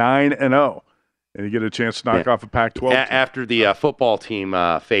at 9-0. And you get a chance to knock off a Pac-12 After the football team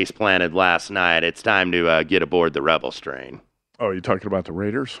face planted last night, it's time to get aboard the Rebels train. Oh, you're talking about the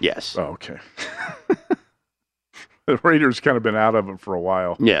Raiders? Yes. Oh, okay. The Raiders kind of been out of it for a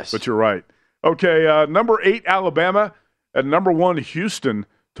while. Yes. But you're right. Okay, number 8, Alabama, at number 1, Houston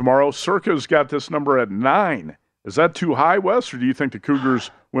tomorrow. Circa's got this number at 9. Is that too high, Wes, or do you think the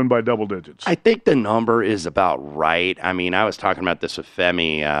Cougars win by double digits? I think the number is about right. I mean, I was talking about this with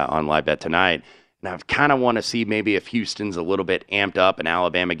Femi on Live Bet tonight, and I kind of want to see maybe if Houston's a little bit amped up and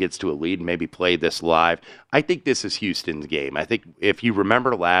Alabama gets to a lead and maybe play this live. I think this is Houston's game. I think if you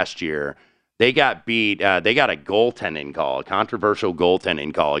remember last year, they got beat. They got a goaltending call, a controversial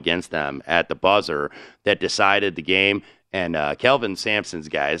goaltending call against them at the buzzer that decided the game. And Kelvin Sampson's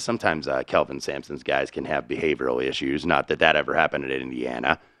guys, sometimes Kelvin Sampson's guys can have behavioral issues. Not that ever happened at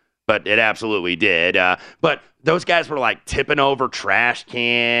Indiana, but it absolutely did. But those guys were like tipping over trash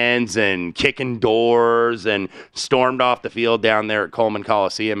cans and kicking doors and stormed off the field down there at Coleman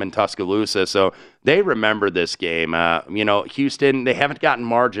Coliseum in Tuscaloosa. So they remember this game. Houston, they haven't gotten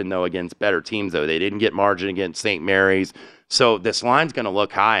margin, though, against better teams, though. They didn't get margin against St. Mary's. So this line's going to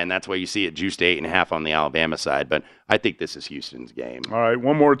look high, and that's why you see it juiced to 8.5 on the Alabama side. But I think this is Houston's game. All right,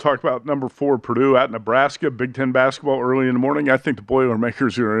 one more to talk about number 4, Purdue at Nebraska. Big Ten basketball early in the morning. I think the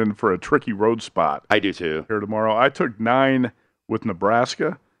Boilermakers are in for a tricky road spot. I do, too. Here tomorrow. I took 9 with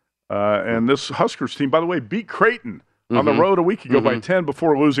Nebraska. And this Huskers team, by the way, beat Creighton on the road a week ago by 10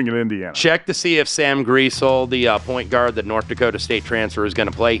 before losing at Indiana. Check to see if Sam Griesel, the point guard that North Dakota State transfer, is going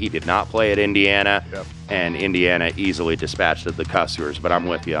to play. He did not play at Indiana, and Indiana easily dispatched of the Huskers, but I'm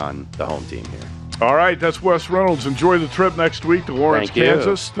with you on the home team here. All right, that's Wes Reynolds. Enjoy the trip next week to Lawrence,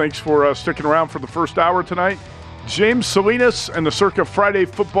 Kansas. Thanks for sticking around for the first hour tonight. James Salinas and the Circa Friday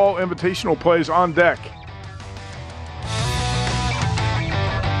Football Invitational plays on deck.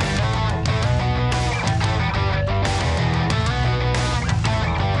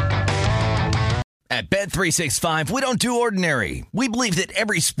 At Bet365, we don't do ordinary. We believe that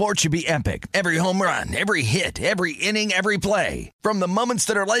every sport should be epic. Every home run, every hit, every inning, every play. From the moments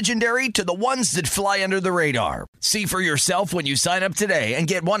that are legendary to the ones that fly under the radar. See for yourself when you sign up today and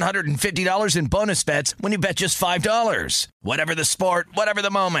get $150 in bonus bets when you bet just $5. Whatever the sport, whatever the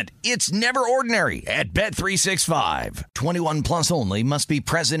moment, it's never ordinary at Bet365. 21 plus only. Must be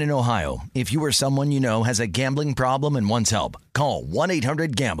present in Ohio. If you or someone you know has a gambling problem and wants help, call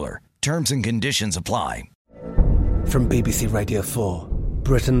 1-800-GAMBLER. Terms and conditions apply. From BBC Radio 4,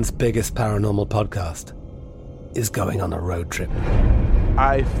 Britain's biggest paranormal podcast is going on a road trip.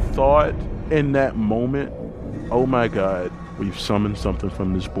 I thought in that moment, oh my God, we've summoned something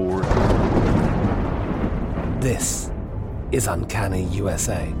from this board. This is Uncanny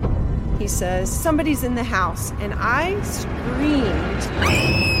USA. He says, somebody's in the house, and I screamed.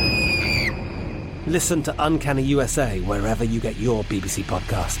 Listen to Uncanny USA wherever you get your BBC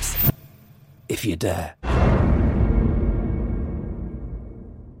podcasts, if you dare.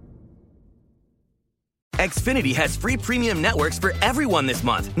 Xfinity has free premium networks for everyone this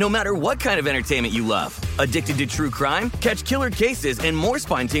month, no matter what kind of entertainment you love. Addicted to true crime? Catch killer cases and more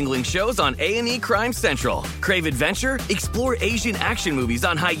spine-tingling shows on A&E Crime Central. Crave adventure? Explore Asian action movies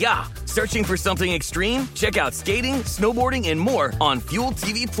on Hi-YAH. Searching for something extreme? Check out skating, snowboarding, and more on Fuel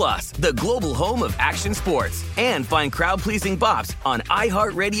TV Plus, the global home of action sports. And find crowd-pleasing bops on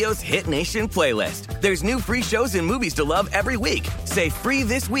iHeartRadio's Hit Nation playlist. There's new free shows and movies to love every week. Say free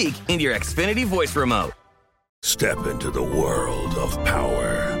this week in your Xfinity voice remote. Step into the world of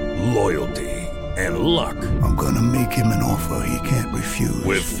power, loyalty, and luck. I'm gonna make him an offer he can't refuse.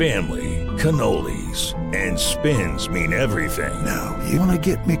 With family, cannolis, and spins mean everything. Now, you wanna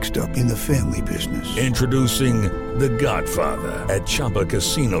get mixed up in the family business. Introducing The Godfather at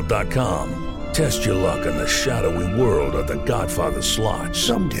ChumbaCasino.com. Test your luck in the shadowy world of The Godfather slot.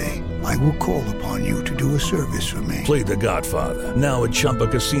 Someday, I will call upon you to do a service for me. Play The Godfather, now at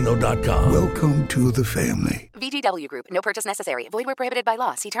ChumbaCasino.com. Welcome to the family. VGW Group. No purchase necessary. Void where prohibited by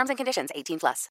law. See terms and conditions. 18+.